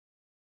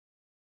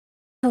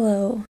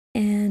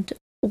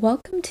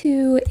Welcome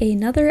to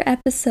another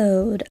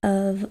episode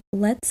of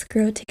Let's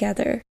Grow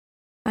Together.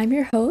 I'm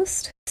your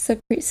host,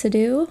 Sukhpreet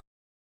Sidhu,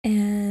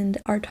 and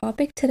our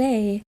topic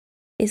today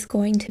is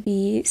going to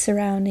be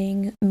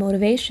surrounding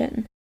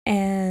motivation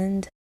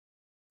and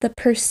the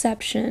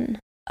perception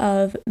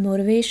of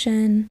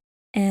motivation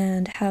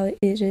and how it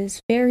is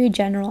very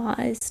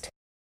generalized.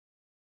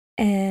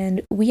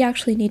 And we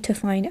actually need to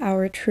find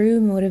our true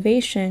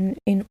motivation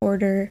in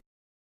order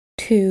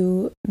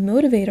to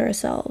motivate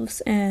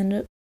ourselves,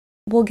 and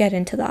we'll get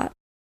into that.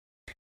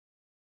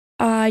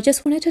 I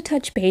just wanted to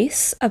touch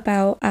base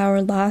about our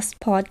last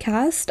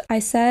podcast. I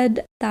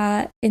said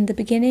that in the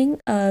beginning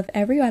of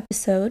every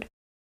episode,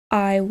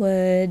 I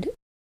would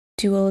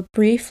do a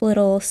brief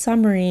little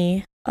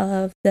summary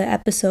of the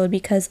episode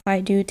because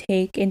I do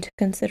take into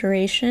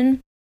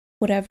consideration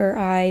whatever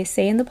I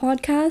say in the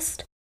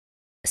podcast.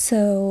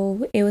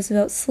 So it was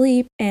about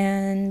sleep,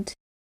 and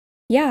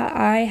yeah,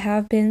 I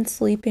have been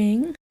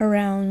sleeping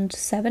around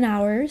 7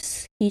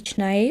 hours each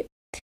night.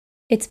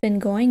 It's been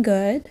going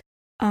good.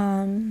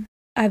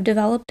 I've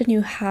developed a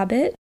new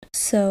habit,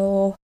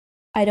 so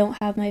I don't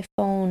have my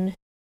phone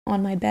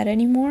on my bed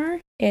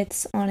anymore.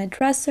 It's on a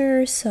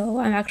dresser, so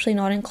I'm actually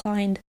not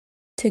inclined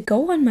to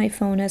go on my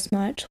phone as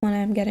much when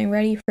I'm getting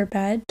ready for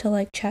bed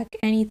to check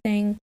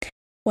anything,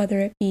 whether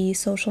it be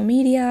social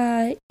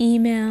media,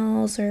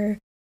 emails, or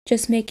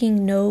just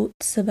making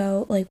notes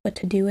about what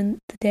to do in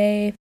the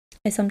day.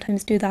 I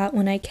sometimes do that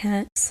when I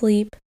can't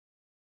sleep.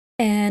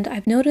 And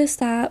I've noticed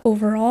that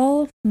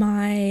overall,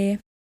 my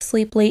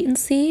sleep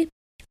latency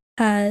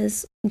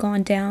has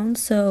gone down.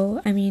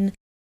 So,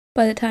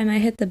 by the time I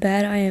hit the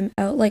bed, I am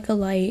out like a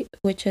light,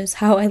 which is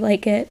how I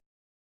like it.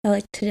 I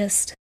like to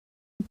just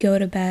go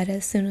to bed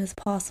as soon as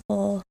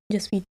possible,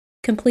 just be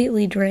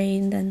completely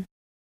drained and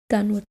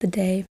done with the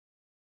day.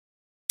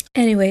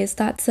 Anyways,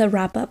 that's a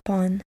wrap up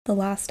on the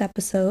last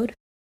episode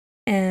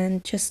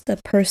and just the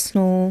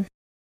personal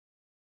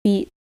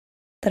feat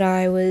that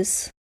I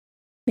was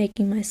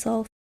making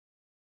myself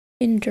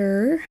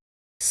endure.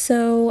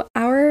 So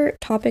our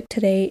topic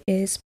today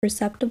is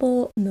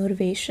perceptible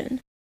motivation.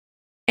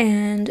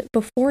 And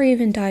before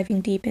even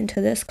diving deep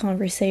into this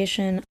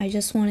conversation, I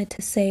just wanted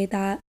to say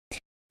that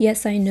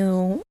yes, I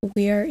know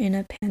we are in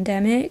a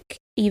pandemic,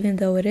 even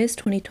though it is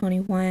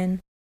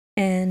 2021,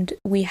 and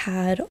we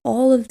had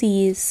all of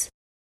this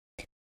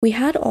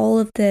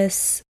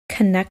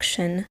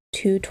connection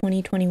to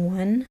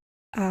 2021,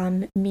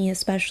 me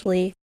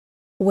especially,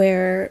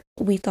 where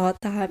we thought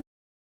that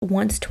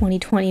once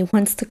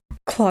the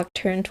clock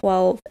turned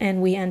 12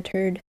 and we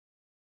entered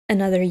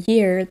another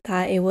year,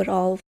 that it would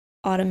all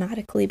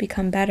automatically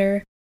become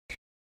better.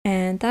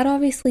 And that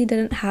obviously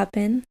didn't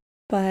happen,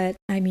 but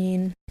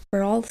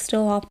we're all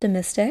still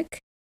optimistic.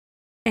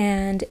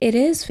 And it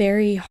is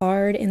very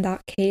hard in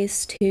that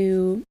case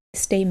to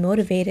stay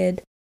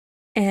motivated.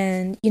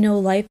 And,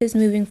 life is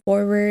moving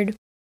forward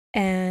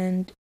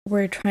and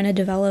we're trying to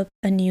develop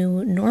a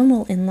new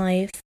normal in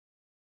life,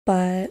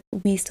 but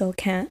we still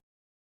can't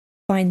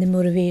find the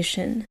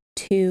motivation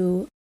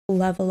to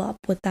level up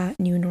with that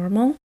new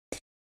normal.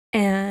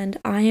 And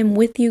I am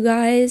with you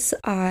guys.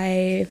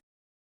 I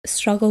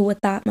struggle with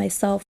that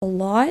myself a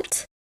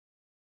lot.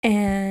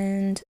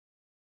 And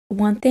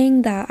one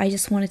thing that I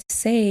just wanted to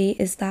say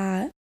is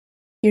that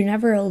you're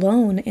never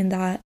alone in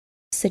that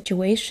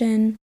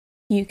situation.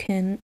 You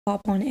can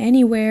hop on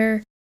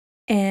anywhere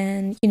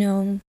and,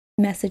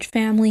 message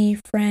family,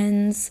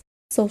 friends,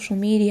 social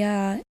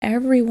media.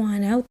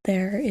 Everyone out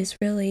there is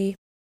really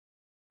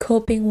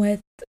coping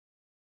with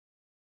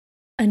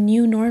a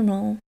new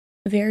normal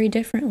very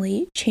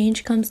differently.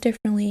 Change comes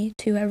differently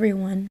to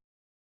everyone.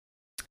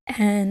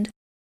 And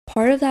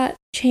part of that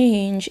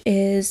change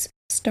is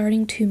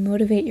starting to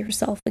motivate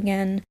yourself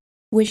again,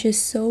 which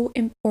is so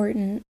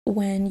important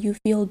when you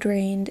feel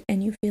drained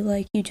and you feel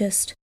like you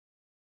just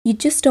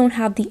don't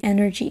have the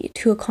energy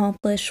to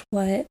accomplish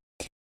what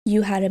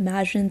you had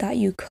imagined that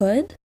you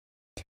could.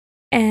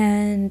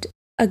 And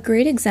a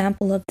great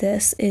example of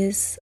this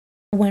is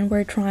when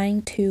we're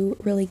trying to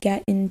really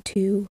get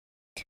into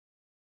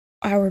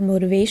our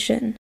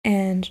motivation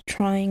and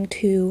trying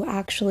to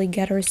actually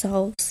get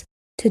ourselves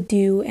to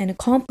do and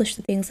accomplish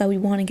the things that we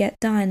want to get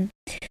done,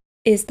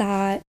 is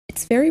that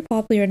it's very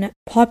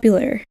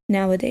popular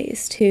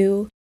nowadays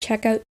to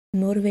check out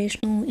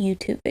motivational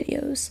YouTube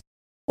videos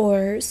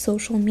or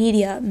social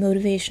media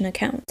motivation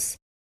accounts,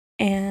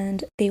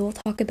 and they will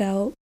talk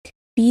about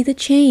be the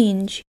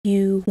change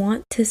you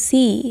want to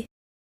see.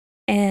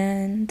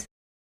 And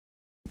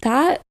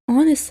that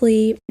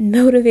honestly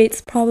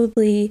motivates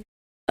probably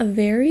a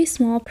very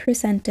small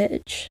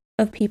percentage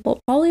of people,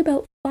 probably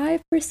about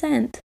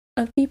 5%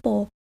 of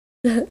people.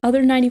 The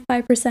other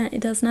 95%,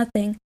 it does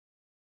nothing.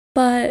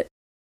 But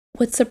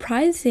what's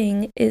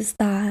surprising is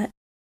that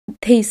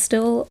the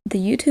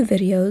YouTube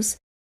videos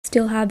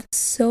still have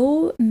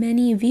so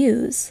many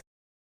views.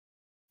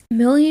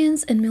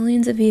 Millions and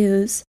millions of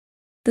views.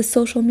 The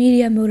social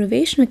media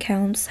motivation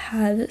accounts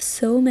have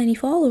so many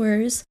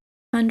followers,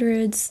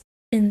 hundreds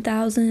and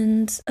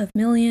thousands of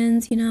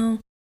millions,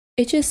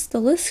 the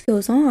list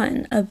goes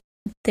on of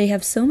they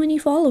have so many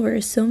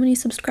followers, so many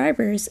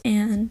subscribers,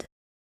 and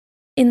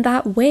in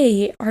that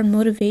way, our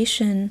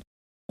motivation,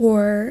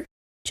 or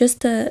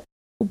just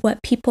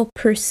what people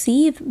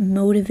perceive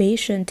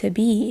motivation to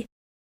be,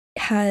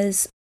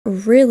 has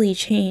really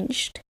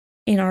changed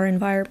in our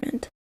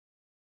environment.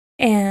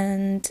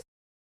 And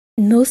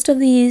most of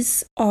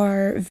these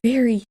are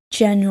very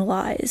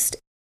generalized.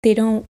 They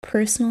don't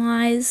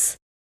personalize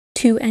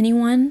to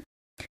anyone.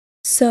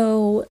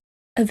 So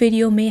a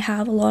video may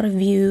have a lot of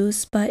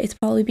views, but it's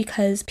probably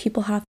because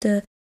people have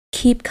to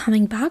keep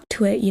coming back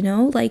to it, you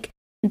know? Like,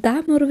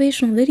 that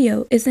motivational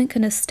video isn't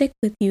going to stick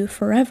with you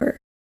forever,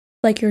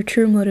 like your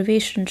true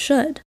motivation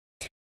should.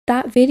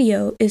 That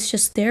video is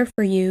just there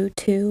for you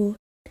to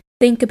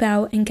think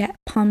about and get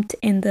pumped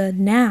in the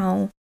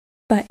now,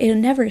 but it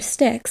never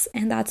sticks.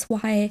 And that's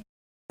why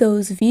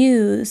those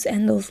views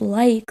and those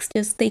likes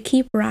they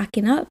keep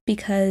racking up,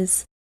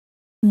 because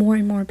more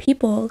and more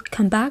people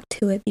come back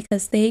to it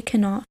because they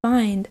cannot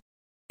find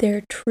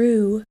their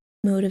true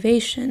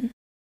motivation.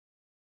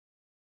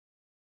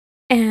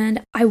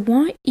 And I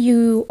want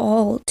you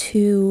all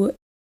to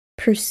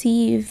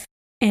perceive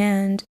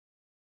and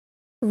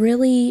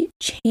really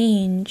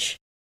change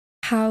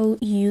how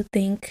you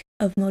think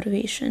of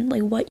motivation,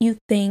 like what you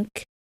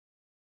think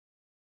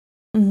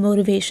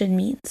motivation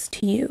means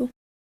to you.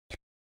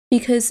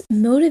 Because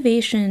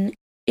motivation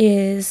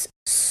is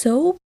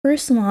so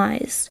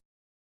personalized.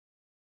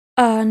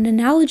 An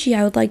analogy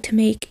I would like to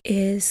make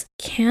is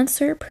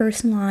cancer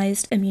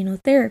personalized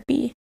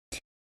immunotherapy.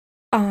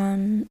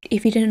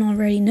 If you didn't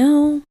already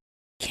know,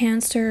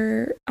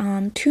 cancer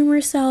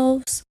tumor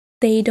cells,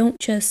 they don't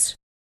just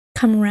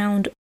come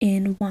around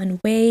in one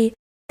way.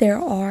 There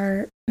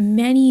are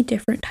many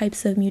different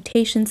types of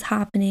mutations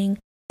happening.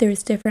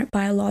 There's different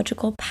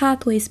biological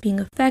pathways being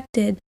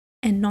affected,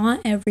 and not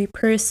every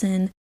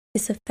person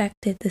is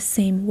affected the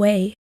same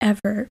way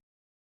ever.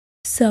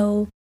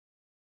 So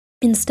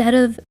instead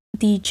of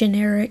the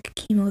generic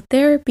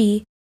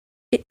chemotherapy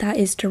that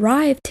is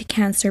derived to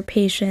cancer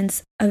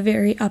patients, a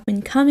very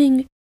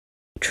up-and-coming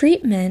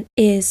treatment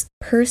is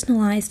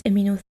personalized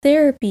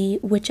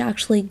immunotherapy, which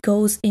actually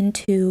goes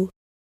into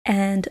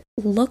and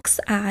looks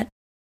at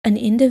an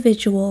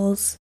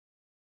individual's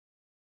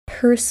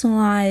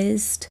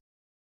personalized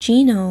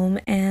genome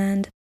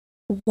and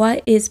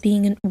what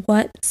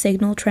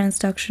signal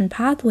transduction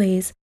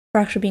pathways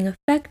are actually being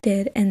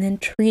affected, and then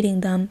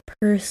treating them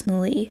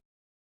personally.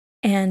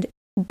 And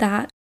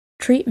that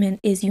treatment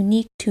is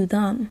unique to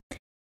them.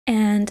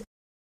 And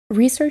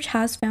research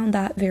has found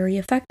that very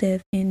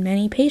effective in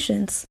many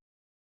patients,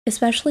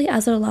 especially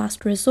as a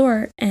last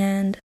resort.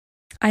 And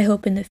I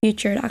hope in the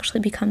future it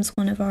actually becomes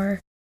one of our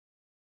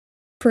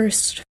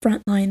first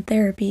frontline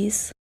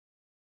therapies.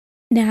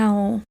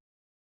 Now,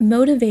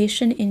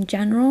 motivation in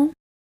general,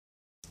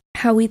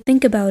 how we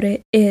think about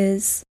it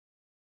is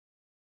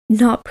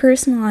not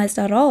personalized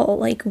at all.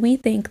 Like, we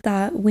think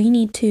that we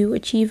need to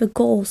achieve a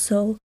goal,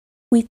 so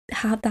we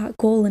have that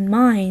goal in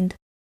mind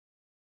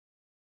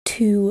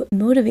to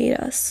motivate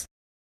us.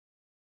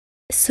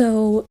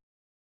 So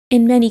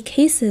in many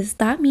cases,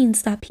 that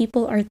means that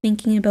people are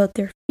thinking about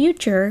their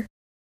future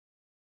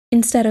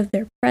instead of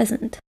their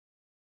present.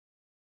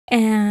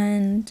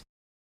 And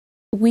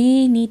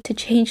we need to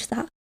change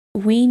that.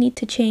 We need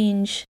to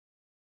change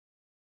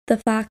the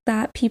fact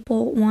that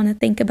people want to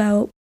think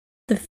about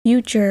the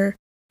future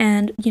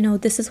and,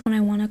 this is what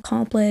I want to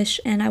accomplish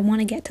and I want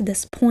to get to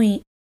this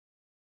point.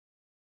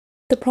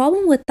 The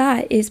problem with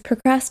that is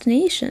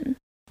procrastination.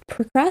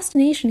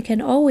 Procrastination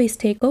can always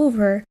take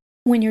over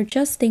when you're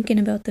just thinking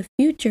about the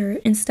future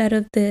instead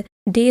of the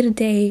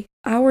day-to-day,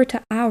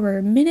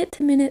 hour-to-hour,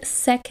 minute-to-minute,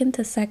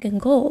 second-to-second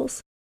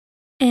goals.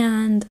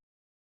 And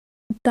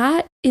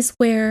that is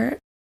where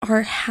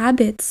our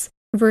habits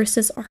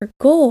versus our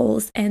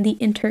goals and the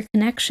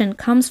interconnection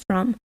comes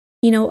from.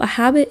 A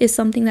habit is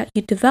something that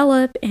you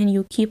develop and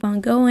you keep on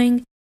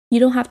going. You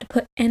don't have to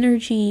put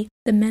the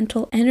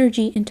mental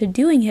energy into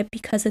doing it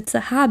because it's a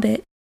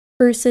habit,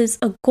 versus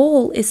a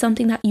goal is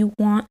something that you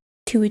want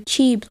to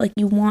achieve, like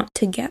you want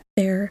to get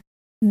there.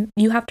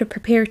 You have to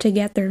prepare to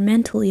get there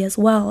mentally as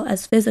well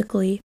as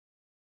physically.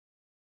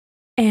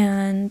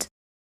 And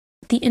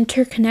the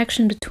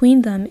interconnection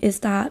between them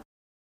is that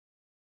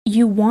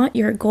you want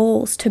your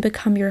goals to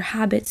become your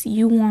habits.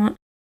 You want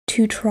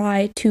to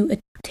try to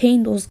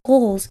attain those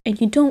goals, and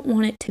you don't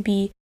want it to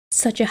be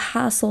such a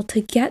hassle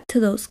to get to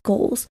those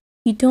goals.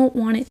 You don't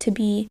want it to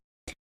be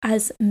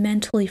as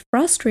mentally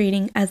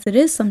frustrating as it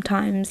is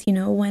sometimes,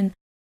 when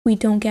we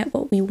don't get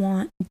what we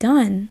want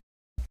done.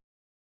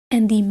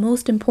 And the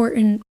most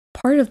important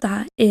part of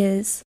that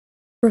is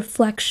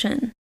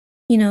reflection.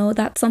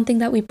 That's something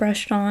that we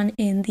brushed on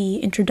in the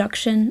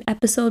introduction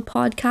episode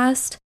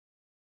podcast,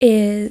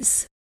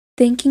 is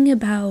thinking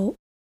about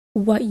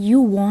what you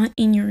want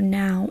in your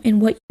now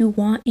and what you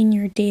want in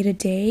your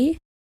day-to-day,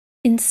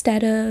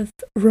 instead of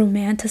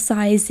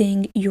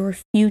romanticizing your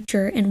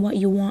future and what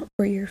you want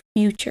for your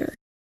future.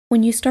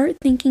 When you start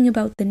thinking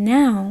about the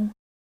now,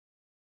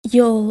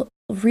 you'll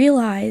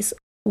realize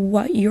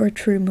what your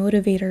true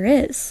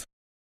motivator is,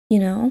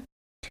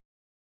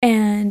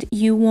 and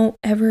you won't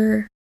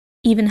ever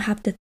even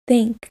have to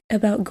think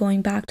about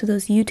going back to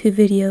those YouTube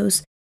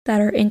videos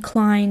that are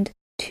inclined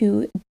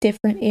to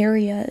different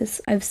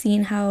areas. I've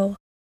seen how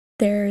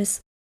there's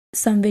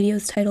some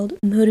videos titled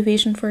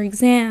motivation for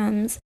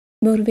exams,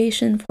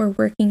 motivation for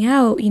working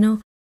out.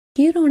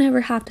 You don't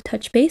ever have to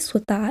touch base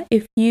with that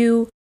if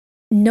you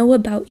know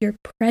about your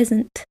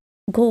present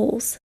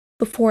goals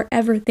before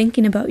ever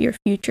thinking about your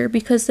future,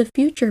 because the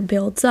future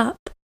builds up.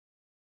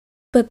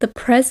 But the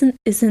present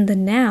is in the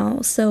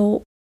now.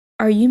 So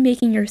are you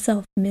making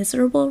yourself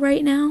miserable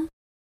right now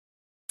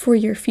for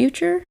your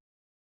future?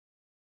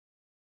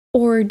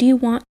 Or do you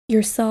want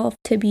yourself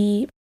to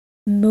be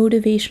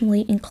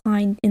motivationally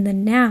inclined in the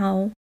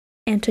now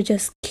and to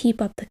just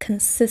keep up the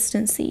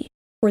consistency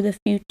for the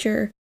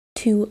future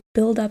to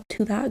build up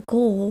to that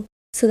goal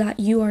so that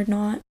you are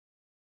not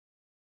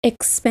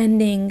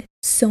expending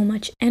so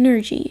much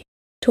energy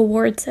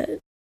towards it?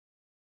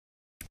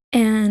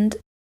 And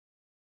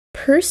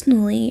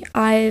personally,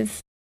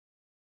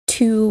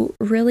 to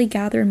really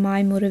gather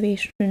my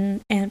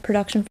motivation and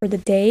production for the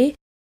day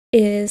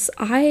is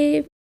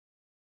I've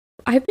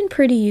been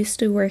pretty used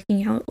to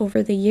working out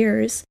over the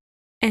years,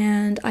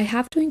 and I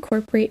have to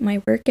incorporate my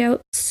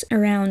workouts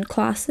around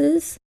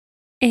classes,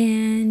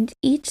 and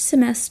each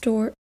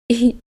semester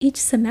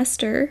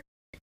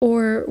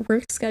or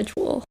work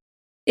schedule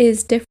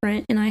is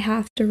different, and I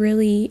have to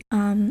really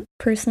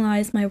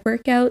personalize my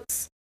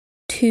workouts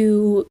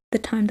to the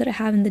time that I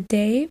have in the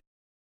day.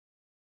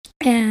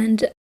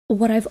 And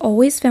what I've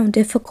always found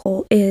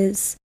difficult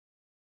is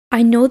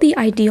I know the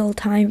ideal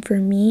time for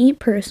me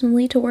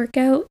personally to work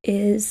out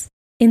is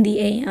in the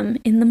AM,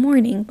 in the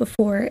morning,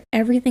 before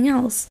everything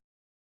else.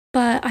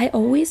 But I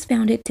always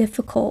found it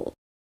difficult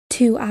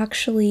to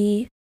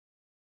actually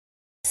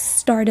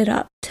start it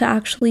up, to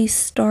actually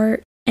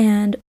start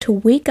and to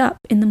wake up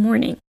in the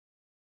morning.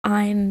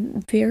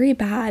 I'm very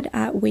bad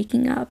at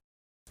waking up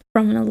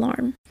from an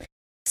alarm.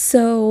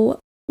 So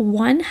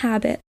one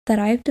habit that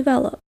I've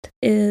developed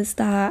is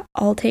that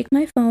I'll take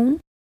my phone,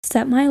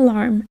 set my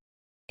alarm,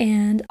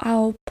 and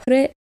I'll put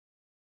it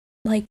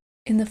like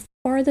in the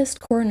farthest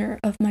corner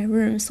of my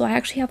room. So I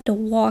actually have to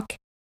walk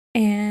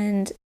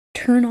and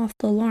turn off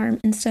the alarm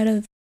instead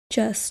of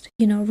just,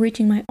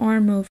 reaching my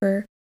arm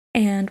over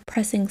and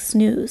pressing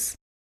snooze.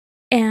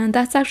 And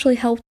that's actually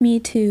helped me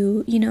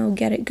to,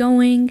 get it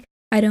going.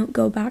 I don't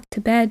go back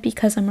to bed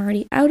because I'm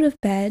already out of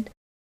bed,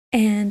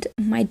 and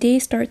my day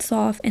starts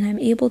off and I'm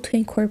able to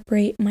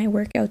incorporate my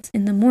workouts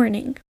in the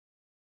morning.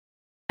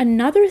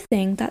 Another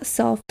thing that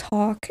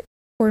self-talk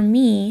for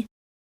me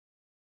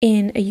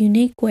in a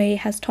unique way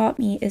has taught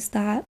me is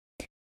that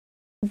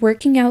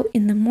working out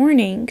in the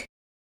morning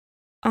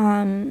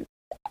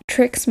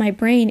tricks my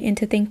brain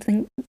into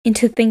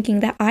thinking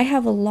that I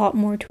have a lot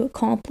more to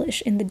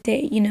accomplish in the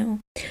day.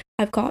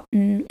 I've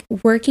gotten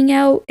working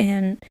out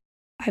and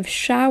I've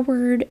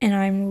showered and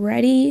I'm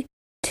ready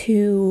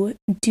to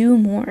do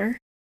more,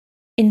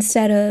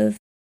 instead of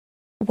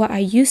what I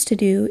used to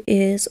do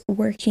is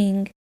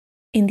working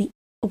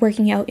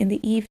out in the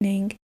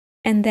evening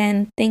and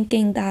then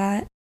thinking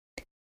that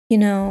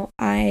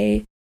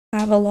I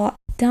have a lot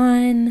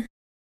done.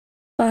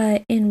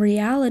 But in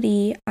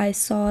reality, I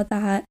saw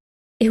that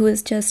it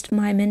was just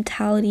my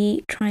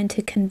mentality trying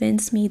to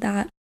convince me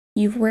that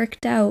you've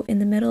worked out in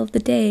the middle of the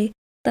day.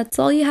 That's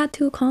all you had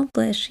to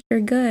accomplish.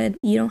 You're good.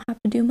 You don't have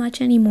to do much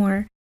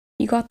anymore.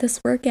 You got this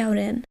workout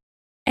in.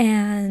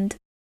 And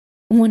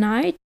when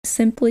I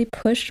simply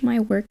pushed my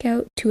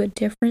workout to a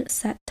different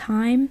set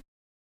time,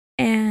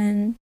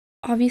 and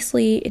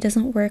obviously it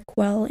doesn't work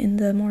well in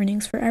the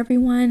mornings for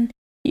everyone,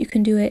 you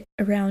can do it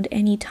around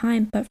any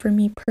time, but for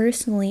me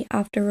personally,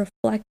 after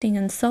reflecting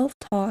and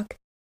self-talk,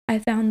 I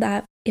found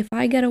that if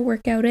I get a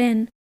workout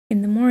in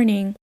the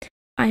morning,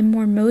 I'm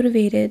more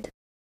motivated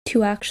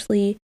to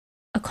actually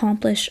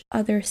accomplish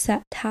other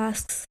set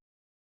tasks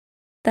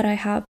that I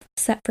have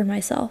set for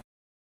myself.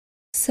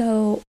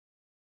 So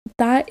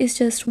that is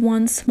just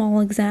one small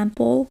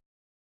example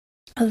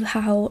of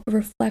how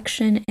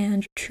reflection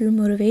and true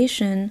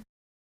motivation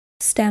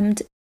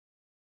stemmed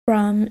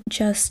from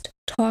just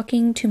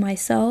talking to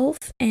myself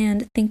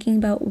and thinking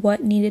about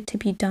what needed to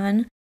be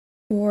done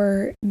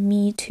for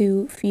me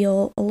to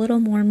feel a little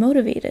more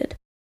motivated.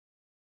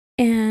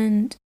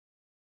 And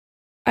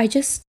I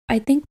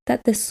think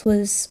that this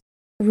was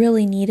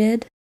really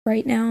needed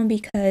right now,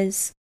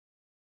 because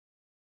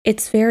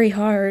it's very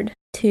hard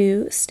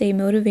to stay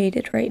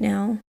motivated right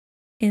now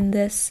in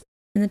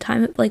the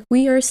time of,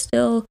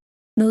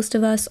 most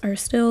of us are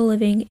still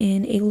living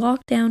in a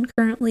lockdown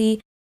currently,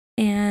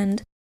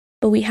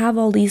 but we have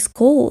all these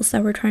goals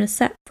that we're trying to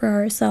set for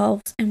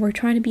ourselves, and we're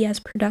trying to be as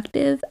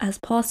productive as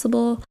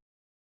possible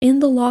in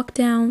the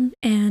lockdown,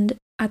 and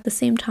at the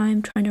same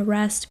time trying to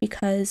rest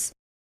because,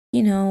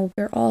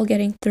 we're all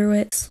getting through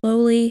it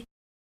slowly.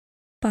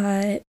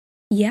 But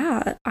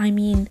yeah,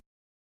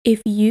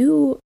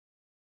 the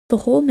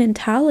whole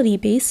mentality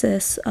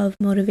basis of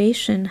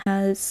motivation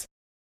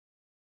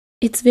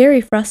it's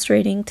very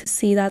frustrating to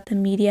see that the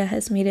media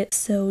has made it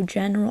so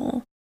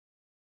general,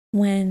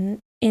 when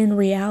in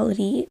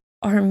reality,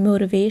 our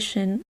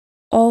motivation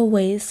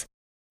always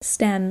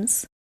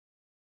stems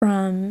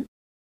from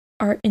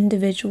our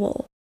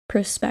individual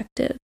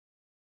perspective.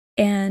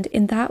 And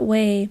in that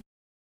way,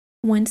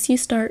 once you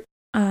start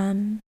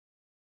diving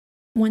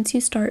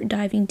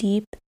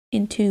deep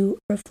into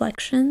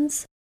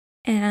reflections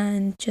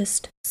and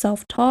just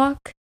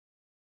self-talk,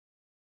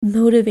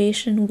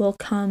 motivation will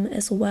come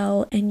as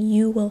well, and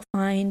you will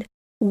find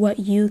what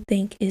you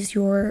think is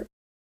your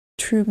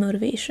true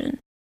motivation.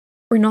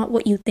 Or not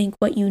what you think,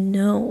 what you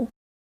know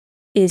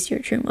is your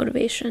true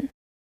motivation.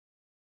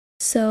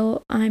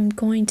 So I'm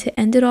going to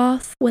end it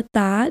off with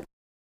that.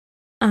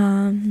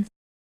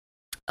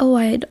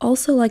 I'd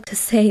also like to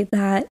say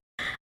that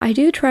I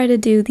do try to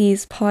do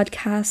these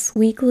podcasts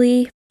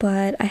weekly,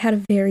 but I had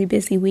a very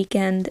busy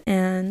weekend,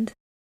 and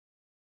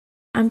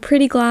I'm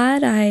pretty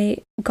glad I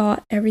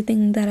got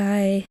everything that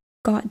I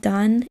got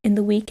done in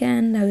the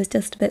weekend. I was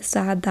just a bit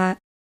sad that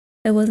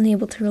I wasn't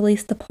able to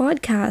release the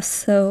podcast,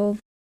 so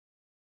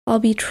I'll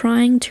be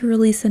trying to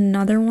release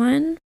another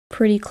one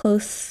pretty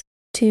close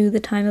to the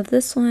time of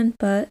this one,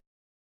 but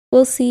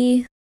we'll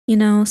see.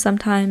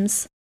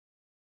 Sometimes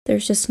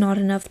there's just not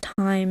enough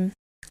time.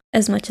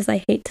 As much as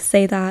I hate to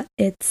say that,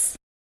 it's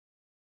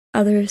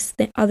other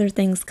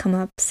things come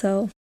up.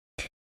 So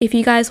if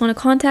you guys want to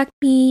contact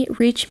me,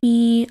 reach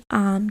me,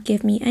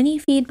 give me any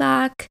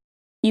feedback,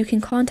 you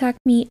can contact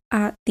me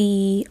at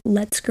the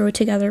Let's Grow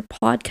Together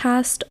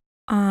podcast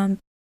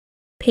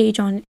page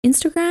on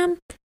Instagram,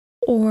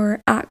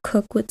 or at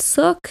Cook with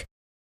Sook,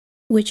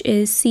 which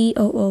is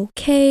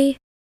COOK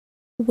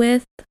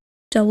with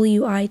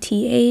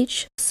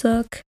WITH,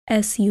 Sook,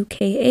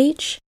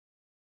 SUKH,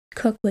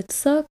 Cook with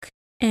Sook.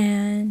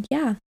 And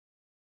yeah,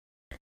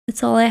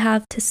 that's all I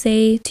have to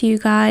say to you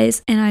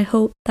guys, and I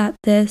hope that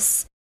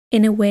this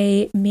in a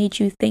way made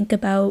you think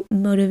about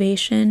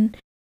motivation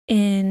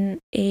in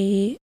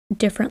a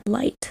different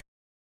light,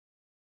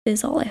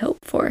 is all I hope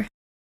for.